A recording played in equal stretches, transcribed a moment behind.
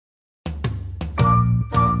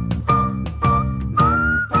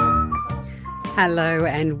Hello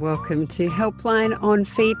and welcome to Helpline on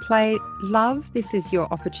Feed Play Love. This is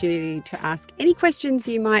your opportunity to ask any questions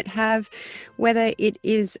you might have, whether it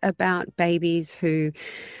is about babies who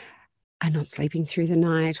are not sleeping through the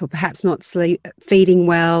night or perhaps not feeding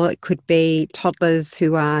well. It could be toddlers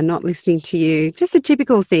who are not listening to you, just the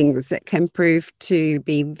typical things that can prove to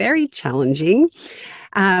be very challenging.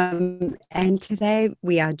 And today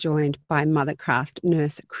we are joined by Mothercraft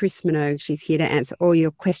nurse Chris Minogue. She's here to answer all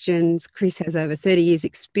your questions. Chris has over 30 years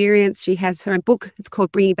experience. She has her own book. It's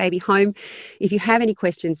called Bringing Baby Home. If you have any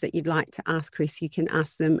questions that you'd like to ask Chris, you can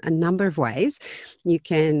ask them a number of ways. You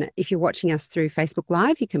can, if you're watching us through Facebook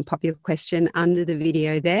Live, you can pop your question under the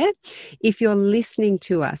video there. If you're listening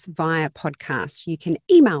to us via podcast, you can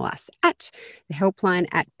email us at the helpline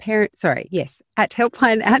at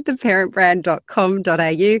helpline@theparentbrand.com.au.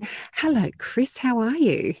 Hello, Chris. How are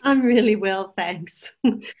you? I'm really well, thanks.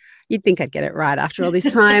 You'd think I'd get it right after all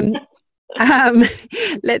this time.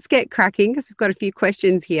 Let's get cracking because we've got a few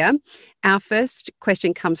questions here. Our first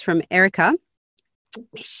question comes from Erica.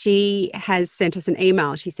 She has sent us an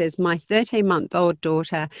email. She says, my 13-month-old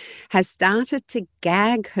daughter has started to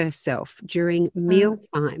gag herself during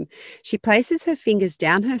mealtime. She places her fingers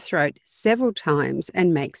down her throat several times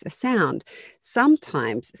and makes a sound,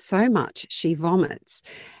 sometimes so much she vomits.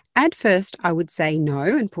 At first, I would say no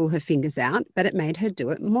and pull her fingers out, but it made her do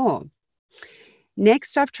it more.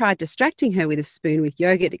 Next, I've tried distracting her with a spoon with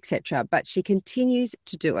yogurt, etc., but she continues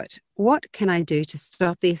to do it. What can I do to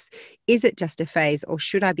stop this? Is it just a phase or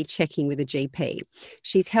should I be checking with a GP?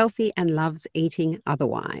 She's healthy and loves eating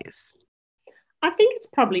otherwise. I think it's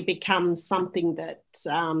probably become something that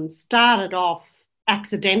started off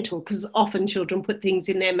accidental because often children put things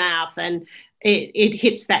in their mouth and it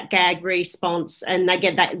hits that gag response and they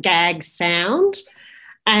get that gag sound.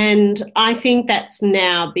 And I think that's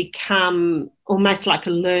now become almost like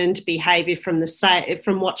a learned behaviour from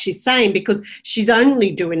what she's saying, because she's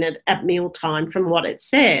only doing it at mealtime from what it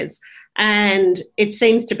says. And it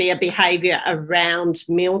seems to be a behaviour around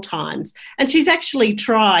mealtimes. And she's actually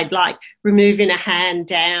tried like removing a hand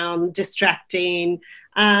down, distracting.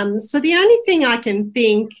 So the only thing I can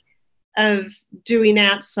think of doing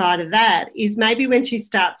outside of that is maybe when she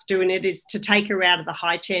starts doing it is to take her out of the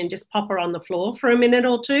high chair and just pop her on the floor for a minute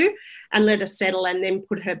or two and let her settle and then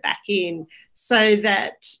put her back in so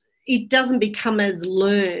that it doesn't become as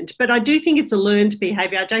learned. But I do think it's a learned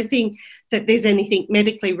behaviour. I don't think that there's anything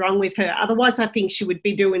medically wrong with her. Otherwise, I think she would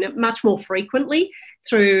be doing it much more frequently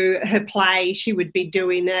through her play. She would be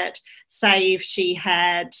doing it, say, if she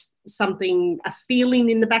had a feeling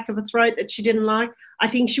in the back of her throat that she didn't like, I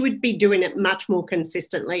think she would be doing it much more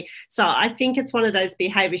consistently. So I think it's one of those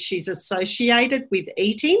behaviours she's associated with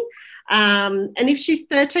eating. And if she's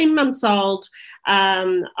 13 months old,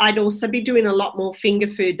 I'd also be doing a lot more finger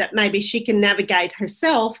food that maybe she can navigate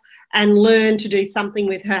herself and learn to do something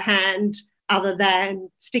with her hand other than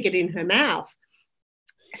stick it in her mouth.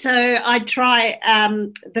 So I'd try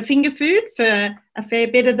the finger food for a fair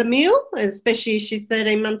bit of the meal, especially if she's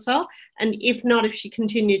 13 months old. And if not, if she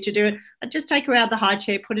continued to do it, I'd just take her out of the high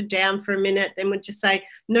chair, put her down for a minute, then we'd just say,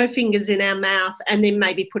 no fingers in our mouth, and then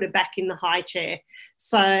maybe put her back in the high chair.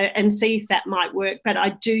 So, and see if that might work. But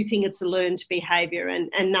I do think it's a learned behaviour and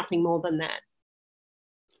nothing more than that.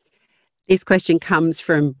 This question comes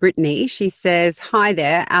from Brittany. She says, hi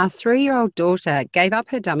there, our 3-year-old daughter gave up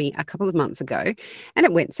her dummy a couple of months ago and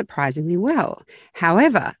it went surprisingly well.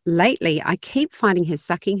 However, lately I keep finding her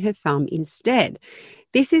sucking her thumb instead.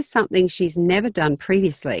 This is something she's never done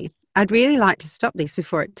previously. I'd really like to stop this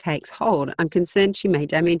before it takes hold. I'm concerned she may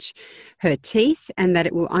damage her teeth and that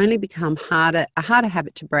it will only become a harder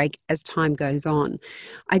habit to break as time goes on.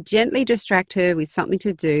 I gently distract her with something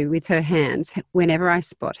to do with her hands whenever I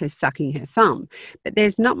spot her sucking her thumb, but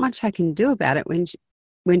there's not much I can do about it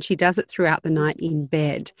when she does it throughout the night in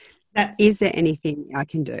bed. Is there anything I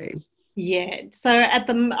can do? Yeah, so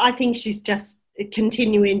I think she's just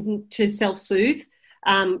continuing to self-soothe.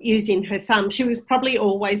 Using her thumb. She was probably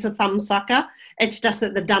always a thumb sucker. It's just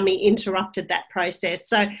that the dummy interrupted that process.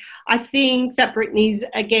 So I think that Brittany's,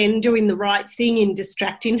 again, doing the right thing in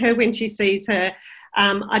distracting her when she sees her.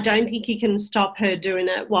 I don't think you can stop her doing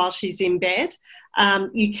it while she's in bed.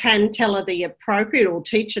 You can tell her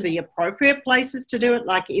teach her the appropriate places to do it,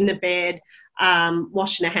 like in the bed,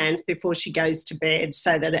 washing her hands before she goes to bed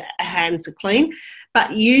so that her hands are clean.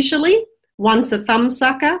 But usually, once a thumb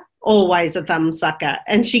sucker, always a thumb sucker,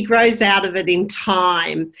 and she grows out of it in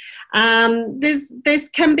time. There's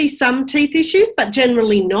can be some teeth issues, but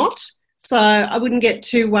generally not. So I wouldn't get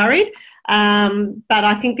too worried. But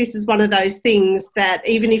I think this is one of those things that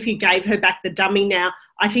even if you gave her back the dummy now,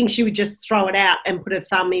 I think she would just throw it out and put her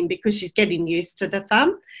thumb in because she's getting used to the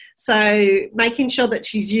thumb. So making sure that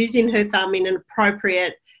she's using her thumb in an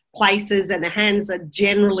appropriate places and her hands are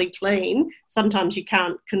generally clean. Sometimes you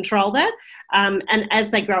can't control that. And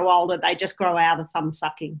as they grow older, they just grow out of thumb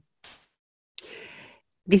sucking.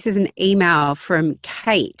 This is an email from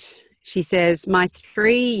Kate. She says, my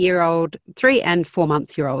 3 and 4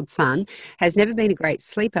 month-year-old son has never been a great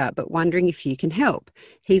sleeper, but wondering if you can help.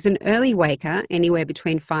 He's an early waker, anywhere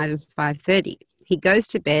between 5 and 5:30. He goes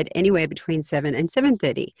to bed anywhere between 7 and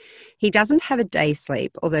 7:30. He doesn't have a day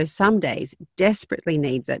sleep, although some days desperately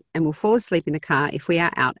needs it and will fall asleep in the car if we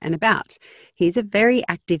are out and about. He's a very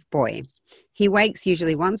active boy. He wakes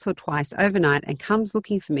usually once or twice overnight and comes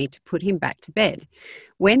looking for me to put him back to bed.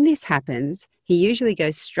 When this happens, he usually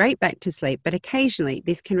goes straight back to sleep, but occasionally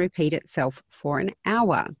this can repeat itself for an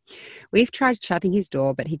hour. We've tried shutting his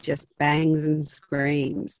door, but he just bangs and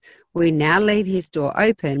screams. We now leave his door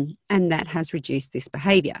open, and that has reduced this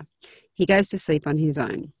behaviour. He goes to sleep on his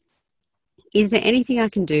own. Is there anything I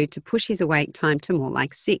can do to push his awake time to more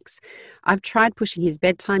like 6? I've tried pushing his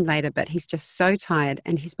bedtime later, but he's just so tired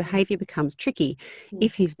and his behaviour becomes tricky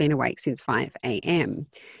if he's been awake since 5 a.m.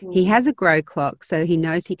 He has a grow clock, so he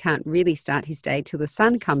knows he can't really start his day till the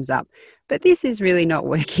sun comes up, but this is really not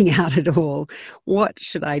working out at all. What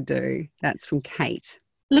should I do? That's from Kate.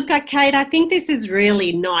 Look, Kate, I think this is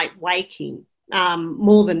really night waking.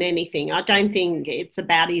 More than anything. I don't think it's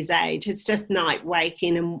about his age. It's just night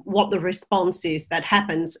waking and what the response is that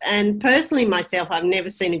happens. And personally myself, I've never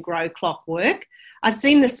seen a grow clock work. I've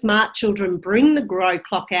seen the smart children bring the grow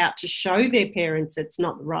clock out to show their parents it's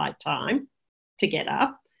not the right time to get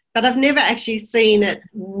up, but I've never actually seen it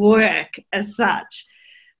work as such.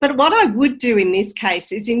 But what I would do in this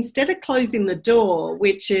case is instead of closing the door,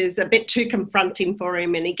 which is a bit too confronting for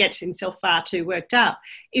him and he gets himself far too worked up,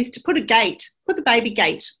 is to put the baby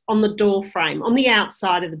gate on the door frame, on the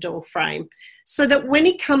outside of the door frame, so that when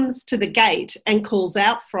he comes to the gate and calls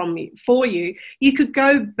out for you, you could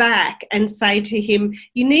go back and say to him,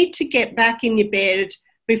 you need to get back in your bed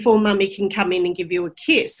before mummy can come in and give you a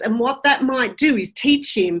kiss. And what that might do is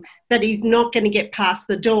teach him that he's not going to get past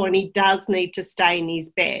the door and he does need to stay in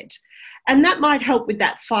his bed. And that might help with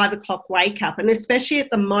that 5 o'clock wake up. And especially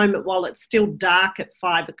at the moment while it's still dark at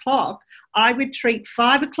 5 o'clock, I would treat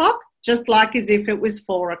 5 o'clock just like as if it was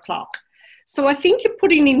 4 o'clock. So I think you're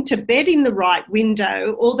putting him to bed in the right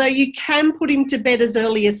window, although you can put him to bed as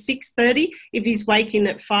early as 6:30 if he's waking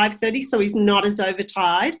at 5:30, so he's not as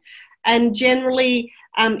overtired. And generally,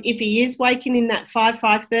 if he is waking in that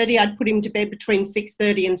 5:30, I'd put him to bed between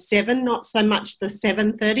 6:30 and 7, not so much the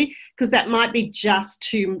 7:30, because that might be just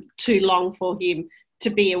too long for him to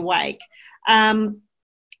be awake. And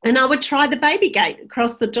I would try the baby gate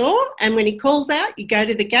across the door, and when he calls out, you go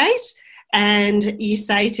to the gate and you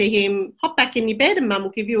say to him, hop back in your bed and mum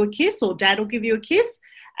will give you a kiss or dad will give you a kiss,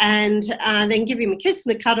 and then give him a kiss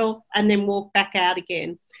and a cuddle and then walk back out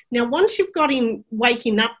again. Now, once you've got him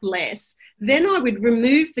waking up less, then I would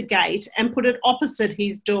remove the gate and put it opposite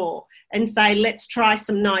his door and say, let's try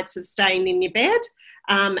some nights of staying in your bed.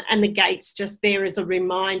 And the gate's just there as a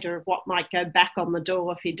reminder of what might go back on the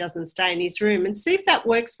door if he doesn't stay in his room, and see if that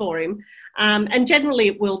works for him. And generally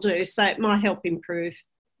it will do, so it might help improve.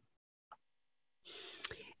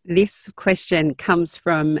 This question comes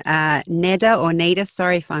from Neda,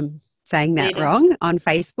 sorry if I'm saying that wrong, on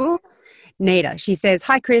Facebook. Neda, she says,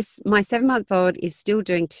 hi Chris, my 7-month-old is still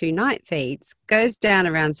doing 2 night feeds, goes down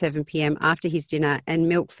around 7 p.m. after his dinner and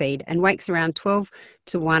milk feed, and wakes around 12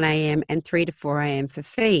 to 1 a.m. and 3 to 4 a.m. for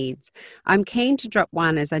feeds. I'm keen to drop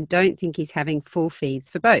one as I don't think he's having full feeds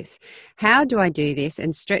for both. How do I do this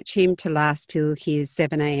and stretch him to last till his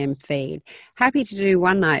 7 a.m. feed? Happy to do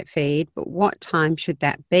 1 night feed, but what time should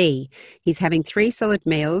that be? He's having 3 solid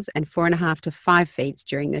meals and 4.5 to 5 feeds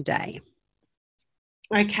during the day.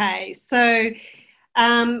 Okay, so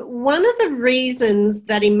one of the reasons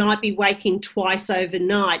that he might be waking twice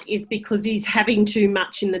overnight is because he's having too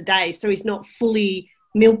much in the day, so he's not fully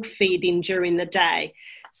milk feeding during the day.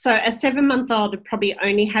 So a 7-month-old would probably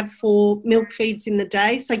only have 4 milk feeds in the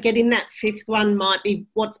day, so getting that 5th one might be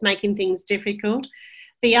what's making things difficult.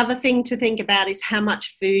 The other thing to think about is how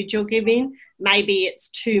much food you're giving. Maybe it's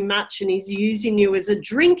too much and he's using you as a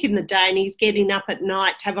drink in the day and he's getting up at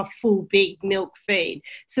night to have a full big milk feed.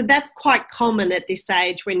 So that's quite common at this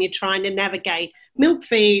age when you're trying to navigate milk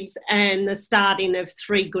feeds and the starting of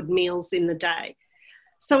 3 good meals in the day.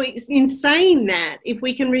 So in saying that, if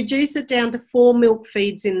we can reduce it down to 4 milk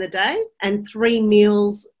feeds in the day and 3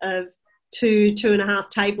 meals of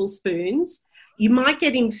 2.5 tablespoons, you might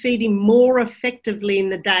get him feeding more effectively in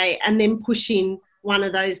the day and then pushing one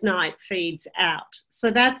of those night feeds out. So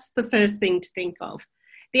that's the first thing to think of.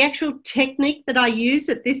 The actual technique that I use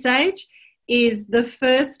at this age is the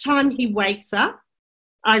first time he wakes up,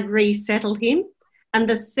 I resettle him. And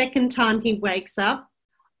the second time he wakes up,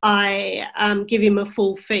 I give him a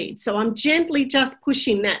full feed. So I'm gently just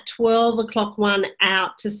pushing that 12 o'clock one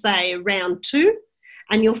out to, say, around 2.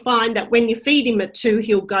 And you'll find that when you feed him at 2,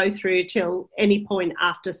 he'll go through till any point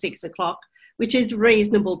after 6 o'clock, which is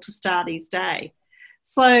reasonable to start his day.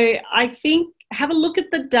 So I think have a look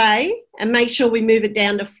at the day and make sure we move it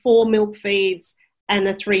down to 4 milk feeds and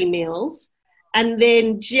the 3 meals. And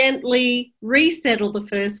then gently resettle the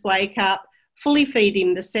first wake up, fully feed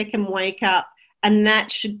him the second wake up, and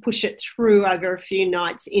that should push it through over a few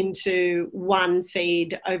nights into 1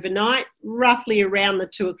 feed overnight, roughly around the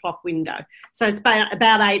 2 o'clock window. So it's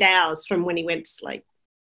about 8 hours from when he went to sleep.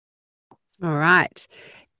 All right.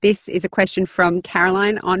 This is a question from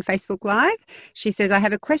Caroline on Facebook Live. She says, I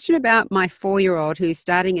have a question about my 4-year-old who's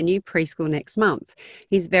starting a new preschool next month.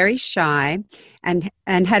 He's very shy and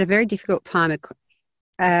had a very difficult time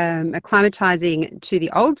acclimatizing to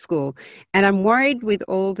the old school. And I'm worried with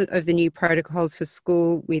all of the new protocols for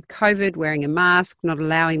school with COVID, wearing a mask, not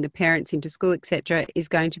allowing the parents into school, etc., is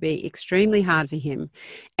going to be extremely hard for him.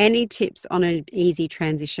 Any tips on an easy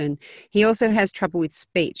transition? He also has trouble with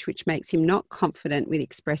speech, which makes him not confident with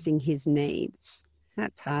expressing his needs.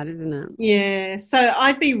 That's hard, isn't it? Yeah. So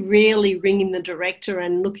I'd be really ringing the director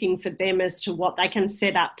and looking for them as to what they can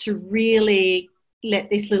set up to really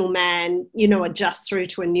let this little man, adjust through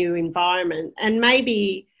to a new environment. And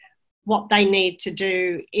maybe what they need to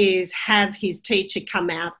do is have his teacher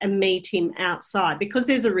come out and meet him outside, because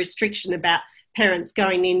there's a restriction about parents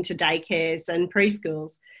going into daycares and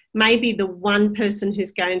preschools. Maybe the one person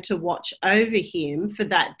who's going to watch over him for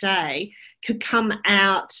that day could come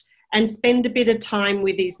out and spend a bit of time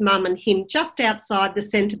with his mum and him just outside the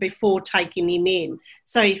centre before taking him in,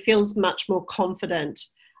 so he feels much more confident.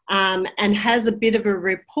 And has a bit of a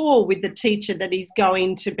rapport with the teacher that he's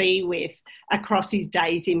going to be with across his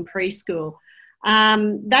days in preschool.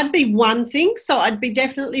 That'd be one thing. So I'd be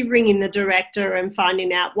definitely ringing the director and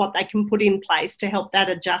finding out what they can put in place to help that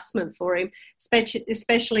adjustment for him,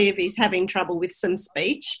 especially if he's having trouble with some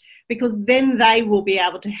speech, because then they will be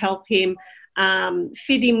able to help him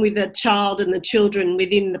fit in with the child and the children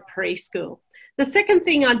within the preschool. The second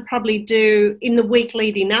thing I'd probably do in the week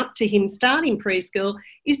leading up to him starting preschool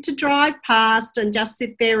is to drive past and just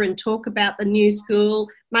sit there and talk about the new school,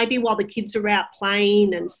 maybe while the kids are out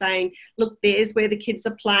playing and saying, look, there's where the kids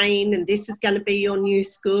are playing and this is going to be your new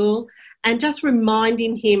school, and just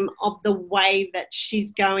reminding him of the way that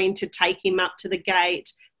she's going to take him up to the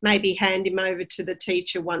gate, maybe hand him over to the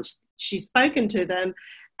teacher once she's spoken to them,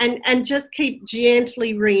 and just keep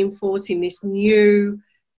gently reinforcing this new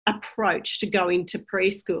approach to going to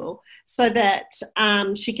preschool, so that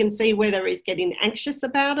she can see whether he's getting anxious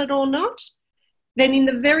about it or not. Then in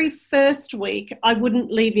the very first week, I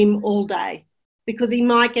wouldn't leave him all day, because he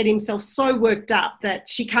might get himself so worked up that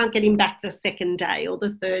she can't get him back the second day or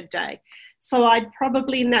the third day. So I'd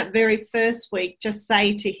probably in that very first week just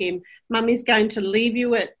say to him, Mummy's going to leave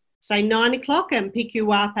you at, say, 9 o'clock and pick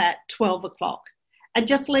you up at 12 o'clock. And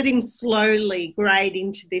just let him slowly grade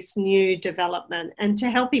into this new development. And to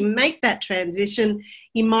help him make that transition,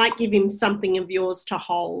 you might give him something of yours to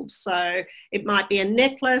hold. So it might be a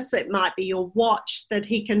necklace, it might be your watch that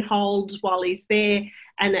he can hold while he's there,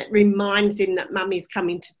 and it reminds him that Mummy's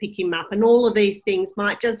coming to pick him up. And all of these things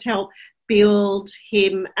might just help build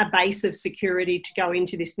him a base of security to go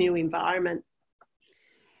into this new environment.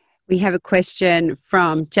 We have a question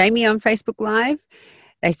from Jamie on Facebook Live.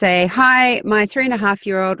 They say, hi, my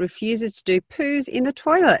 3.5-year-old refuses to do poos in the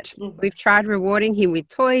toilet. We've tried rewarding him with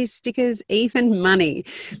toys, stickers, even money.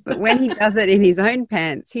 But when he does it in his own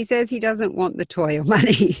pants, he says he doesn't want the toy or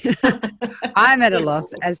money. I'm at a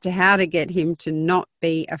loss as to how to get him to not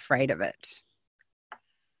be afraid of it.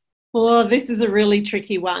 Well, this is a really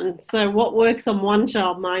tricky one. So what works on one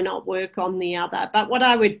child might not work on the other. But what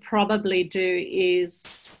I would probably do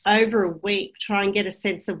is over a week try and get a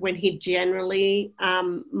sense of when he generally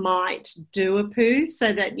might do a poo,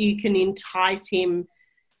 so that you can entice him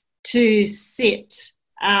to sit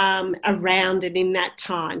around it in that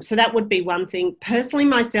time. So that would be one thing. Personally,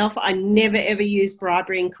 myself, I never ever use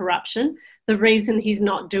bribery and corruption. The reason he's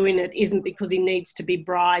not doing it isn't because he needs to be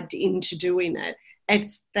bribed into doing it.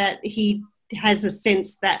 It's that he has a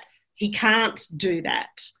sense that he can't do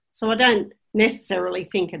that. So I don't necessarily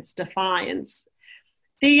think it's defiance.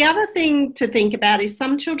 The other thing to think about is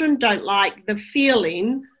some children don't like the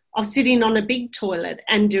feeling of sitting on a big toilet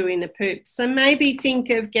and doing a poop. So maybe think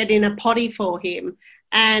of getting a potty for him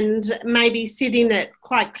and maybe sitting it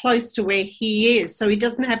quite close to where he is, so he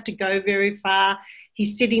doesn't have to go very far.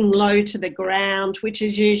 He's sitting low to the ground, which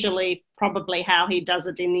is usually probably how he does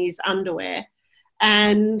it in his underwear,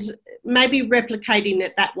 and maybe replicating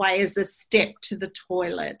it that way as a step to the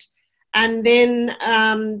toilet. And then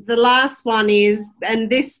the last one is, and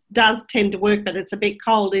this does tend to work, but it's a bit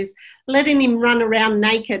cold, is letting him run around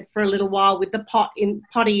naked for a little while with the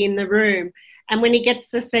potty in the room. And when he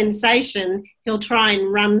gets the sensation, he'll try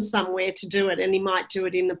and run somewhere to do it, and he might do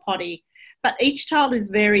it in the potty. But each child is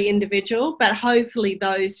very individual, but hopefully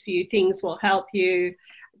those few things will help you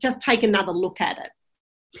just take another look at it.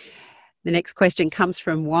 The next question comes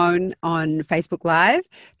from Wone on Facebook Live.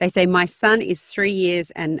 They say, my son is 3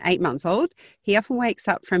 years and 8 months old. He often wakes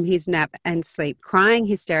up from his nap and sleep crying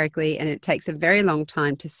hysterically, and it takes a very long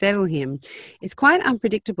time to settle him. It's quite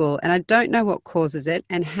unpredictable, and I don't know what causes it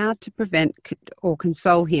and how to prevent or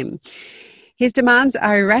console him. His demands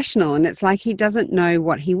are irrational, and it's like he doesn't know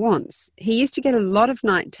what he wants. He used to get a lot of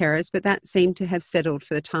night terrors, but that seemed to have settled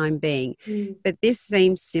for the time being. But this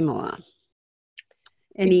seems similar.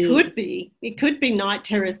 It could be night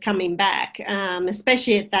terrors coming back,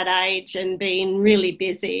 especially at that age and being really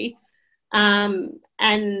busy. And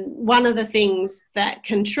one of the things that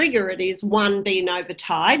can trigger it is, one, being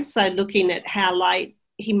overtired. So looking at how late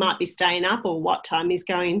he might be staying up or what time he's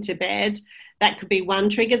going to bed. That could be one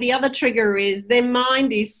trigger. The other trigger is their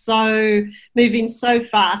mind is moving so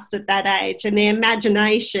fast at that age, and their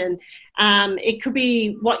imagination. It could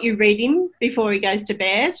be what you read him before he goes to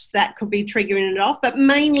bed. That could be triggering it off. But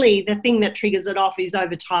mainly the thing that triggers it off is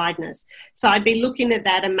overtiredness. So I'd be looking at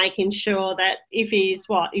that and making sure that if he's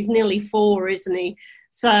nearly 4, isn't he?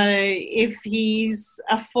 So if he's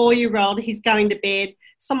a 4-year-old, he's going to bed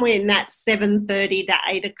somewhere in that 7:30 to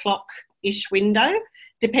 8 o'clock-ish window,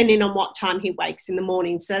 depending on what time he wakes in the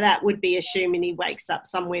morning. So that would be assuming he wakes up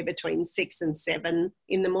somewhere between 6 and 7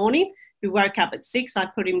 in the morning. If he woke up at 6,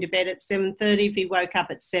 I'd put him to bed at 7:30. If he woke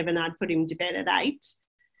up at 7, I'd put him to bed at 8.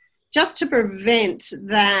 Just to prevent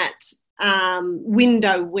that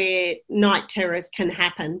window where night terrors can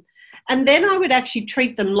happen. And then I would actually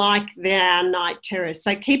treat them like they're night terrors.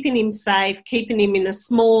 So keeping him safe, keeping him in a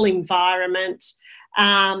small environment,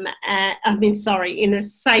 in a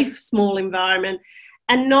safe, small environment,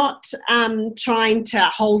 and not trying to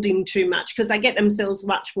hold him too much, because they get themselves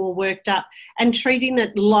much more worked up, and treating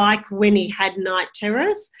it like when he had night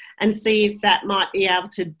terrors and see if that might be able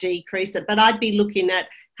to decrease it. But I'd be looking at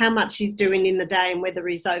how much he's doing in the day and whether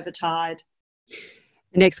he's overtired.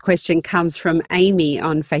 The next question comes from Amy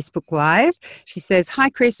on Facebook Live. She says, hi,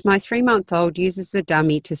 Chris. My 3-month-old uses the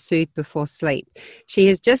dummy to soothe before sleep. She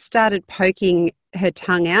has just started poking her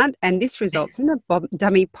tongue out, and this results in the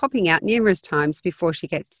dummy popping out numerous times before she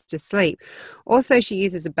gets to sleep. Also, she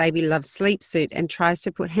uses a Baby Love sleep suit and tries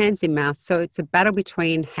to put hands in mouth, so it's a battle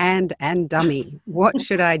between hand and dummy. What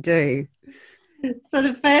should I do? So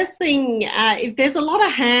the first thing, if there's a lot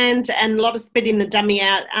of hand and a lot of spit in the dummy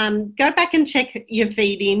out, go back and check your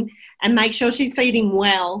feeding and make sure she's feeding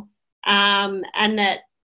well, and that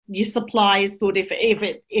your supply is good if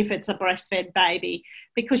it's a breastfed baby,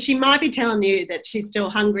 because she might be telling you that she's still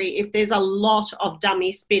hungry if there's a lot of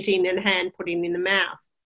dummy spitting and hand putting in the mouth.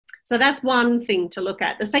 So that's one thing to look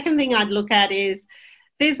at. The second thing I'd look at is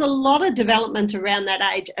there's a lot of development around that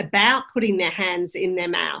age about putting their hands in their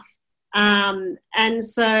mouth. And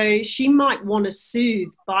so she might want to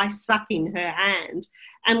soothe by sucking her hand.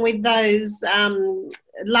 And with those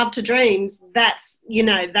love to dreams, that's,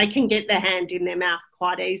 they can get their hand in their mouth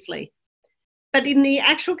quite easily. But in the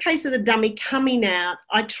actual case of the dummy coming out,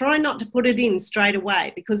 I try not to put it in straight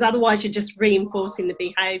away, because otherwise you're just reinforcing the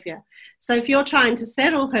behaviour. So if you're trying to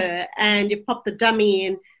settle her and you pop the dummy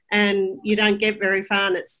in and you don't get very far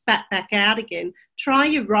and it's spat back out again, try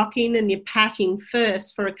your rocking and your patting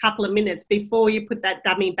first for a couple of minutes before you put that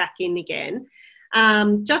dummy back in again,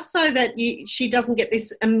 just so that she doesn't get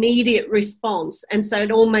this immediate response, and so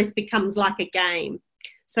it almost becomes like a game.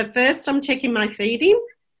 So first I'm checking my feeding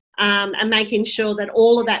and making sure that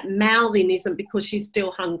all of that mouthing isn't because she's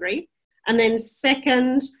still hungry. And then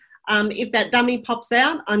second, if that dummy pops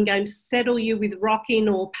out, I'm going to settle you with rocking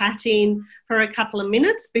or patting for a couple of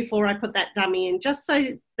minutes before I put that dummy in, just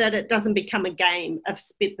so that it doesn't become a game of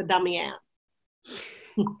spit the dummy out.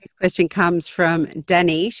 Next Question comes from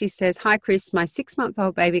Danny. She says, "Hi, Chris. My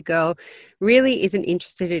 6-month-old baby girl really isn't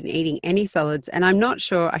interested in eating any solids, and I'm not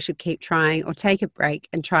sure I should keep trying or take a break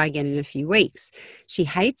and try again in a few weeks. She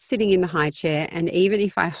hates sitting in the high chair, and even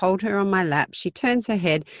if I hold her on my lap, she turns her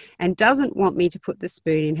head and doesn't want me to put the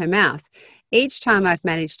spoon in her mouth. Each time I've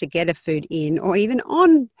managed to get a food in or even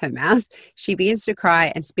on her mouth, she begins to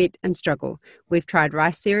cry and spit and struggle. We've tried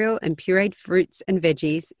rice cereal and pureed fruits and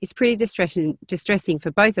veggies. It's pretty distressing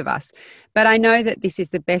for both of us, but I know that this is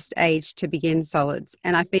the best age to begin solids,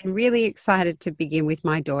 and I've been really excited to begin with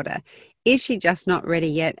my daughter. Is she just not ready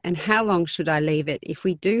yet, and how long should I leave it if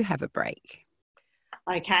we do have a break?"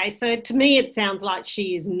 Okay, so to me, it sounds like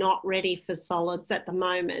she is not ready for solids at the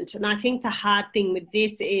moment. And I think the hard thing with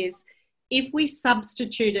this is if we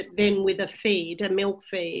substitute it then with a feed, a milk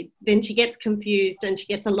feed, then she gets confused and she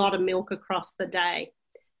gets a lot of milk across the day.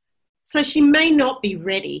 So she may not be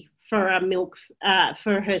ready for a milk,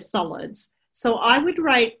 for her solids. So I would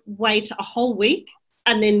wait a whole week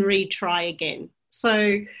and then retry again.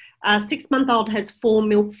 So a 6-month-old has 4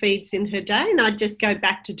 milk feeds in her day, and I'd just go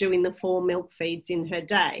back to doing the 4 milk feeds in her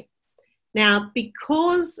day. Now,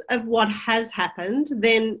 because of what has happened,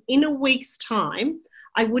 then in a week's time,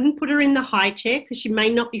 I wouldn't put her in the high chair because she may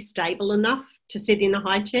not be stable enough to sit in a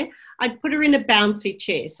high chair. I'd put her in a bouncy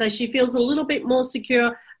chair so she feels a little bit more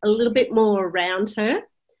secure, a little bit more around her.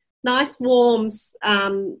 Nice warm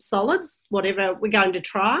solids, whatever we're going to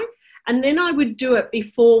try. And then I would do it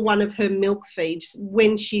before one of her milk feeds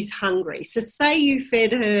when she's hungry. So say you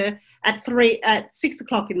fed her at 6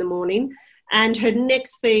 o'clock in the morning and her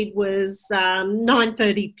next feed was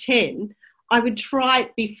 9:30, 10. I would try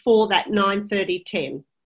it before that 9:30, 10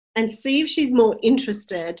 and see if she's more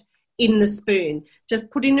interested in the spoon.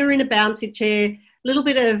 Just putting her in a bouncy chair, a little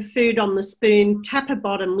bit of food on the spoon, tap her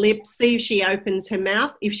bottom lip, see if she opens her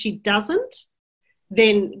mouth. If she doesn't,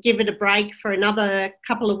 then give it a break for another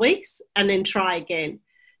couple of weeks and then try again.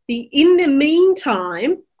 In the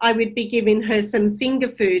meantime, I would be giving her some finger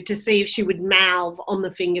food to see if she would mouth on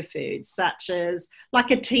the finger food, such as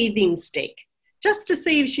like a teething stick, just to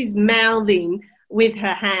see if she's mouthing with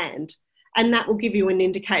her hand. And that will give you an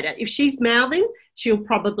indicator. If she's mouthing, she'll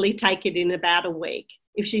probably take it in about a week.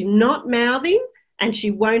 If she's not mouthing and she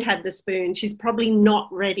won't have the spoon, she's probably not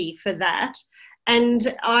ready for that.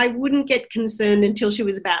 And I wouldn't get concerned until she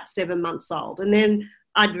was about 7 months old. And then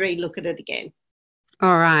I'd relook at it again.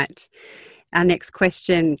 All right. Our next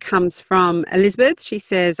question comes from Elizabeth. She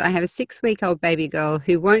says, "I have a 6-week-old baby girl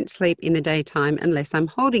who won't sleep in the daytime unless I'm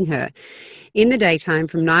holding her. In the daytime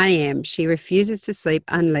from 9 a.m, she refuses to sleep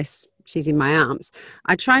unless she's in my arms.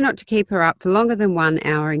 I try not to keep her up for longer than 1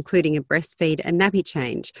 hour, including a breastfeed and nappy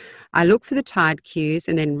change. I look for the tired cues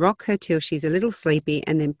and then rock her till she's a little sleepy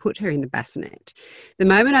and then put her in the bassinet. The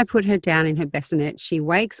moment I put her down in her bassinet, she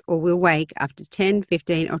wakes or will wake after 10,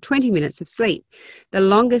 15 or 20 minutes of sleep. The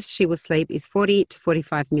longest she will sleep is 40 to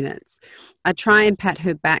 45 minutes. I try and pat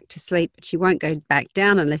her back to sleep, but she won't go back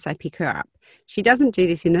down unless I pick her up. She doesn't do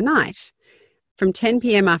this in the night. From 10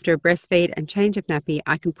 p.m. after a breastfeed and change of nappy,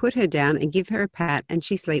 I can put her down and give her a pat and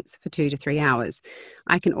she sleeps for 2 to 3 hours.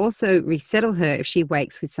 I can also resettle her if she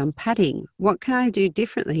wakes with some patting. What can I do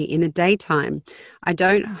differently in the daytime? I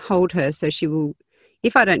don't hold her, so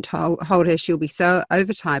if I don't hold her, she'll be so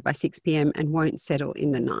overtired by 6 p.m. and won't settle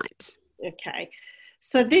in the night." Okay.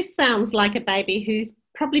 So this sounds like a baby who's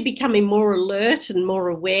probably becoming more alert and more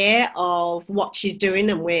aware of what she's doing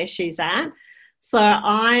and where she's at. So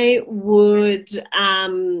I would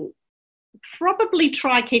probably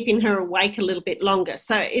try keeping her awake a little bit longer.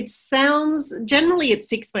 So it sounds, generally at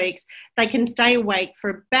 6 weeks, they can stay awake for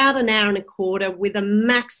about an hour and a quarter with a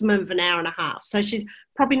maximum of an hour and a half. So she's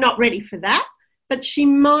probably not ready for that, but she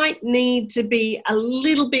might need to be a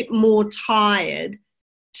little bit more tired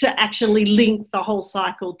to actually link the whole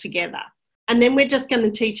cycle together. And then we're just going to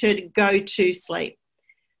teach her to go to sleep.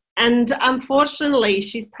 And unfortunately,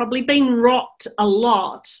 she's probably been rocked a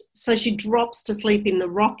lot, so she drops to sleep in the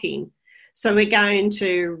rocking. So we're going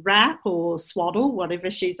to wrap or swaddle,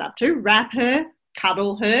 whatever she's up to, wrap her,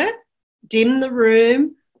 cuddle her, dim the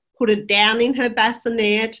room, put her down in her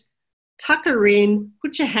bassinet, tuck her in,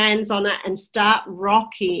 put your hands on her and start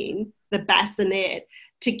rocking the bassinet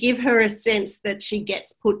to give her a sense that she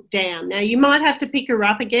gets put down. Now, you might have to pick her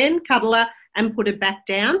up again, cuddle her, and put her back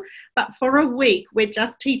down. But for a week, we're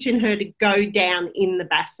just teaching her to go down in the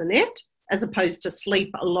bassinet as opposed to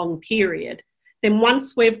sleep a long period. Then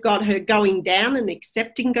once we've got her going down and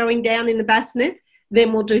accepting going down in the bassinet,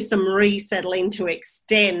 then we'll do some resettling to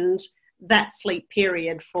extend that sleep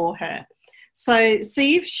period for her. So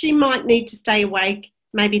see if she might need to stay awake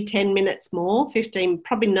maybe 10 minutes more, 15,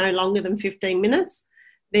 probably no longer than 15 minutes.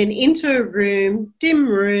 then into a room, dim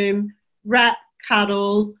room, wrap,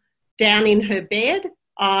 cuddle, down in her bed,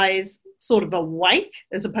 eyes sort of awake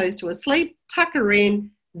as opposed to asleep, tuck her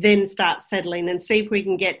in, then start settling and see if we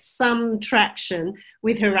can get some traction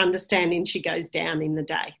with her understanding she goes down in the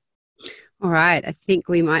day. All right, I think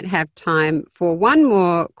we might have time for one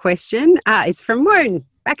more question. It's from Wone.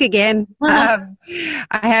 Back again. I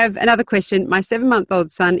have another question. My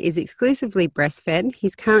 7-month-old son is exclusively breastfed.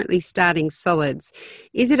 He's currently starting solids.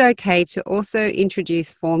 Is it okay to also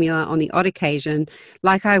introduce formula on the odd occasion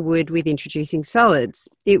like I would with introducing solids?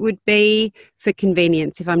 It would be for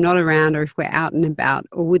convenience if I'm not around or if we're out and about,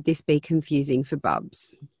 or would this be confusing for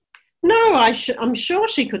Bubs? No, I'm sure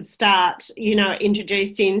she could start,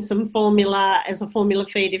 introducing some formula as a formula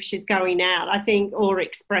feed if she's going out, I think, or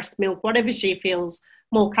express milk, whatever she feels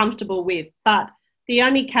more comfortable with. But the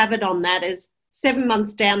only caveat on that is 7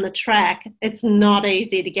 months down the track, it's not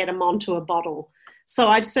easy to get them onto a bottle. So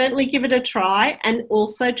I'd certainly give it a try, and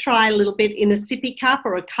also try a little bit in a sippy cup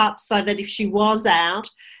or a cup so that if she was out,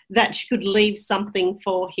 that she could leave something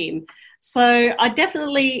for him. So I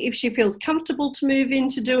definitely, if she feels comfortable to move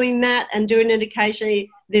into doing that and doing it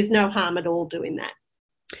occasionally, there's no harm at all doing that.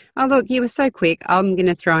 Oh, look, you were so quick. I'm going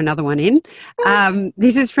to throw another one in.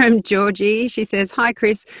 This is from Georgie. She says, "Hi,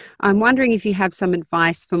 Chris. I'm wondering if you have some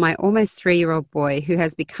advice for my almost 3-year-old boy who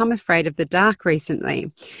has become afraid of the dark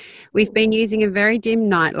recently. We've been using a very dim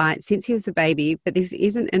nightlight since he was a baby, but this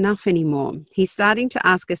isn't enough anymore. He's starting to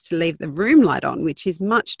ask us to leave the room light on, which is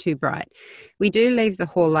much too bright. We do leave the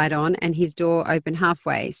hall light on and his door open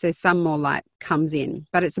halfway, so some more light comes in,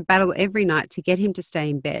 but it's a battle every night to get him to stay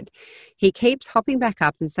in bed. He keeps hopping back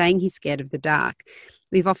up and saying he's scared of the dark.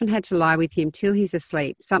 We've often had to lie with him till he's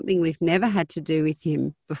asleep, something we've never had to do with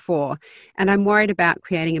him before, and I'm worried about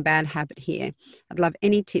creating a bad habit here. I'd love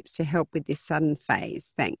any tips to help with this sudden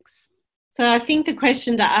phase. Thanks." So I think the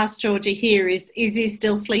question to ask Georgia here is he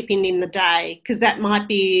still sleeping in the day? Because that might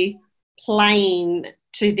be playing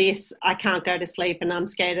to this, I can't go to sleep and I'm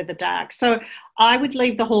scared of the dark. So I would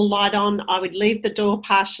leave the hall light on. I would leave the door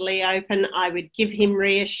partially open. I would give him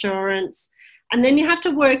reassurance. And then you have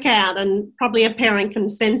to work out, and probably a parent can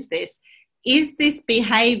sense this, is this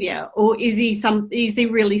behaviour, or is he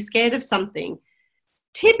really scared of something?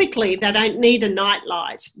 Typically, they don't need a night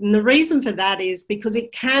light. And the reason for that is because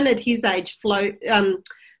it can, at his age, throw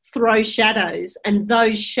shadows, and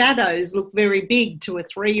those shadows look very big to a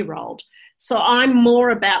 3-year-old. So I'm more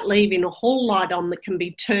about leaving a hall light on that can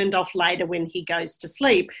be turned off later when he goes to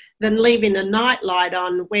sleep than leaving a night light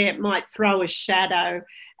on where it might throw a shadow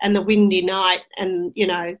and the windy night and,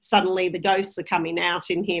 suddenly the ghosts are coming out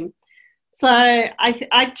in him. So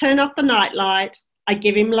I'd turn off the night light. I'd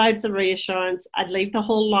give him loads of reassurance. I'd leave the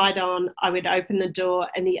hall light on. I would open the door.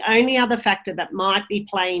 And the only other factor that might be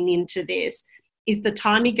playing into this is the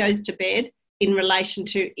time he goes to bed in relation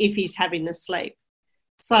to if he's having a sleep.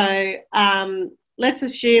 So let's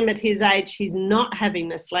assume at his age he's not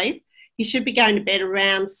having a sleep. He should be going to bed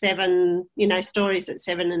around 7, stories at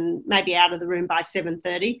 7 and maybe out of the room by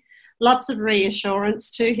 7:30. Lots of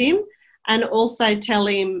reassurance to him, and also tell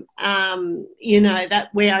him, that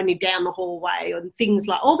we're only down the hallway and things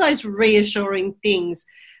like all those reassuring things.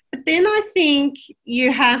 But then I think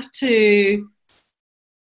you have to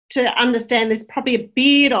understand there's probably a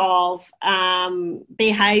bit of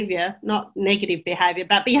behaviour, not negative behaviour,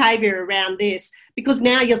 but behaviour around this, because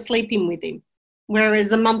now you're sleeping with him,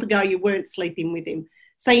 whereas a month ago you weren't sleeping with him.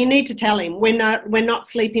 So you need to tell him, we're not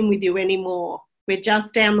sleeping with you anymore. We're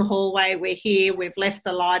just down the hallway, we're here, we've left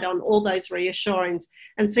the light on, all those reassurings,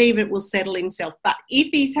 and see if it will settle himself. But if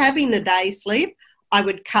he's having a day sleep, I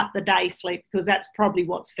would cut the day sleep, because that's probably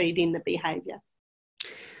what's feeding the behaviour.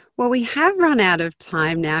 Well, we have run out of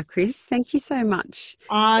time now, Chris. Thank you so much.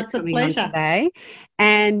 It's a pleasure. Today.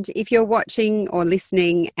 And if you're watching or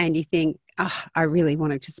listening and you think, I really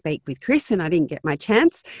wanted to speak with Chris and I didn't get my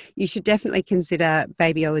chance, you should definitely consider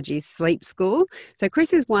Babyology's Sleep School. So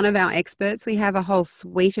Chris is one of our experts. We have a whole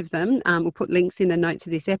suite of them. We'll put links in the notes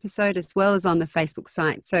of this episode as well as on the Facebook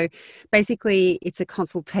site. So basically it's a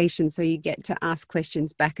consultation, so you get to ask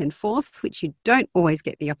questions back and forth, which you don't always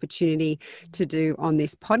get the opportunity to do on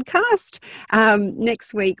this podcast.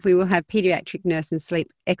 Next week we will have paediatric nurse and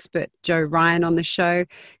sleep expert Joe Ryan on the show.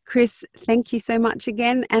 Chris, thank you so much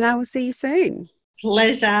again, and I will see you soon.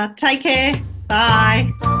 Pleasure. Take care.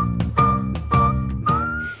 Bye.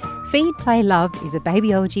 Feed, Play, Love is a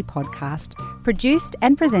Babyology podcast produced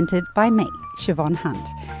and presented by me, Siobhan Hunt.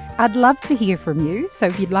 I'd love to hear from you, so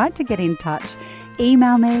if you'd like to get in touch,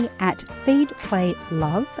 email me at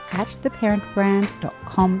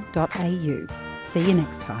feedplaylove@theparentbrand.com.au. See you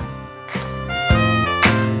next time.